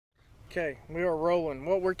Okay, we are rolling.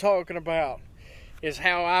 What we're talking about is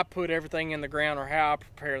how I put everything in the ground, or how I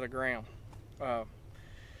prepare the ground. When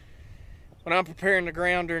I'm preparing the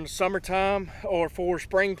ground during the summertime or for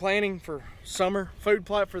spring planting for summer food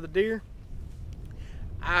plot for the deer,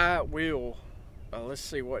 I will, let's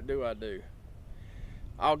see, what do I do?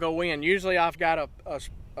 I'll go in. Usually I've got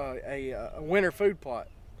a winter food plot.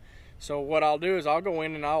 So what I'll do is I'll go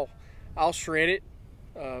in and I'll shred it.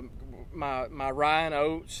 My rye and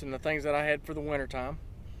oats and the things that I had for the winter time.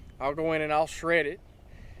 I'll go in and I'll shred it.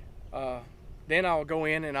 Then I'll go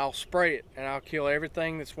in and I'll spray it, and I'll kill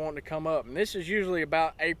everything that's wanting to come up. And this is usually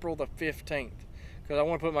about April the 15th, because I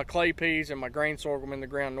want to put my clay peas and my grain sorghum in the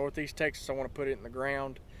ground. Northeast Texas, I want to put it in the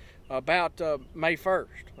ground about May 1st.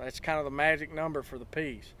 That's kind of the magic number for the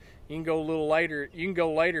peas. You can go a little later. You can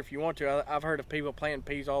go later if you want to. I've heard of people planting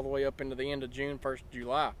peas all the way up into the end of June, 1st of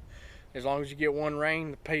July. As long as you get one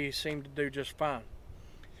rain, the peas seem to do just fine.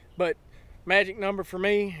 But magic number for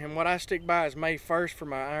me, and what I stick by, is May 1st for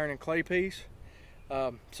my iron and clay peas.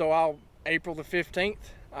 So April the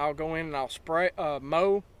 15th, I'll go in and I'll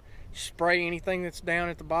spray anything that's down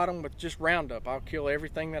at the bottom with just Roundup. I'll kill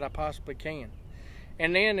everything that I possibly can.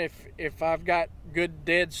 And then if I've got good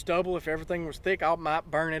dead stubble, if everything was thick, I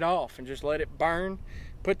might burn it off and just let it burn,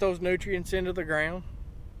 put those nutrients into the ground,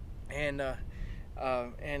 and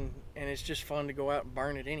it's just fun to go out and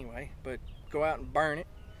burn it anyway. But go out and burn it,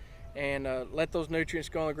 and let those nutrients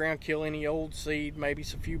go on the ground, kill any old seed, maybe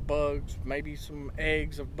some few bugs, maybe some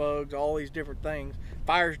eggs of bugs, all these different things.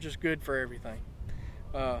 Fire's just good for everything,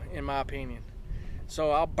 in my opinion.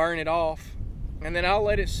 So I'll burn it off, and then I'll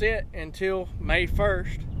let it sit until May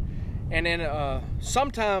 1st. And then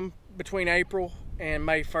sometime between April and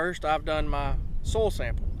May 1st, I've done my soil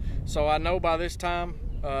sample. So I know by this time,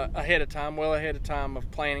 well ahead of time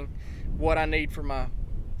of planting, what I need for my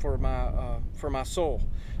soil.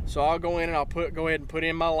 So I'll go in and I'll go ahead and put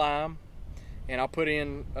in my lime, and I'll put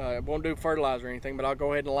in, won't do fertilizer or anything, but I'll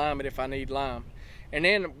go ahead and lime it if I need lime. And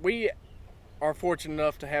then we are fortunate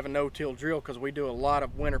enough to have a no-till drill, because we do a lot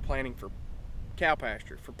of winter planting for cow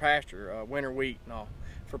pasture, for pasture, winter wheat and all,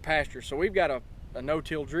 for pasture. So we've got a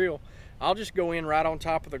no-till drill. I'll just go in right on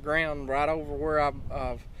top of the ground, right over where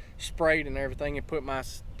I've sprayed and everything, and put my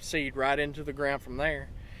seed right into the ground from there.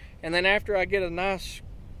 And then after I get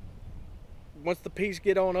once the peas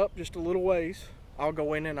get on up just a little ways, I'll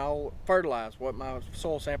go in and I'll fertilize what my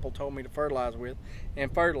soil sample told me to fertilize with,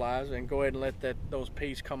 and fertilize, and go ahead and let those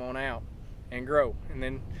peas come on out and grow. And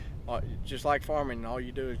then just like farming, all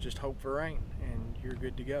you do is just hope for rain and you're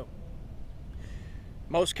good to go.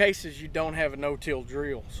 Most cases you don't have a no-till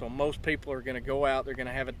drill, so most people are going to go out, they're going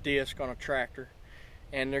to have a disc on a tractor,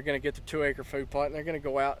 and they're going to get the 2-acre food plot, and they're going to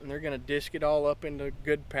go out and they're going to disc it all up into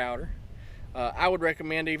good powder. I would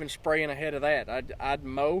recommend even spraying ahead of that. I'd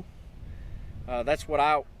mow. That's what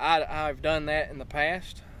I've done that in the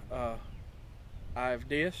past. I've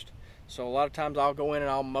disced. So a lot of times I'll go in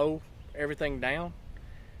and I'll mow everything down.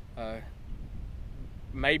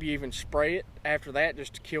 Maybe even spray it after that,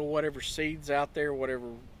 just to kill whatever seeds out there,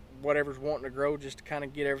 whatever's wanting to grow, just to kind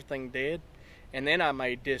of get everything dead. And then I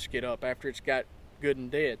may disc it up after it's got good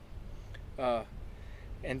and dead.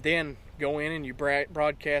 And then go in and you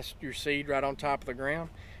broadcast your seed right on top of the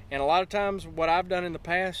ground. And a lot of times what I've done in the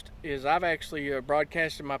past is I've actually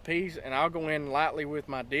broadcasted my peas, and I'll go in lightly with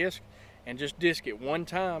my disc and just disc it one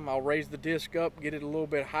time. I'll raise the disc up, get it a little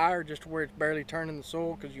bit higher, just to where it's barely turning the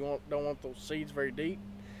soil, because you don't want those seeds very deep.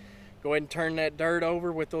 Go ahead and turn that dirt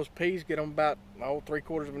over with those peas, get them about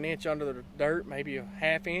 3/4 of an inch under the dirt, maybe a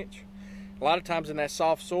 1/2 inch. A lot of times in that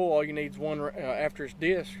soft soil, all you need is after it's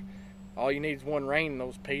disc, all you need is one rain and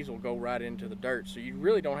those peas will go right into the dirt. So you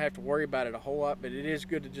really don't have to worry about it a whole lot, but it is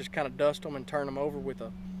good to just kind of dust them and turn them over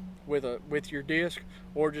with your disc,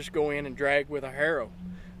 or just go in and drag with a harrow.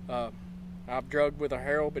 I've drugged with a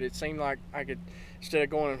harrow, but it seemed like I could, instead of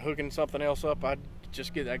going and hooking something else up, I'd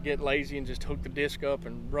get lazy and just hook the disc up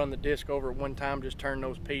and run the disc over at one time, just turn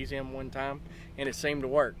those peas in one time, and it seemed to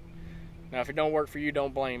work. Now if it don't work for you,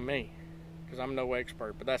 don't blame me, because I'm no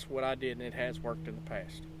expert, but that's what I did, and it has worked in the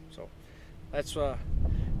past. So that's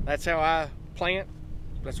how I plant.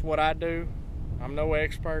 That's what I do. I'm no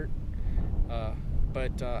expert,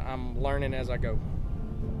 but I'm learning as I go.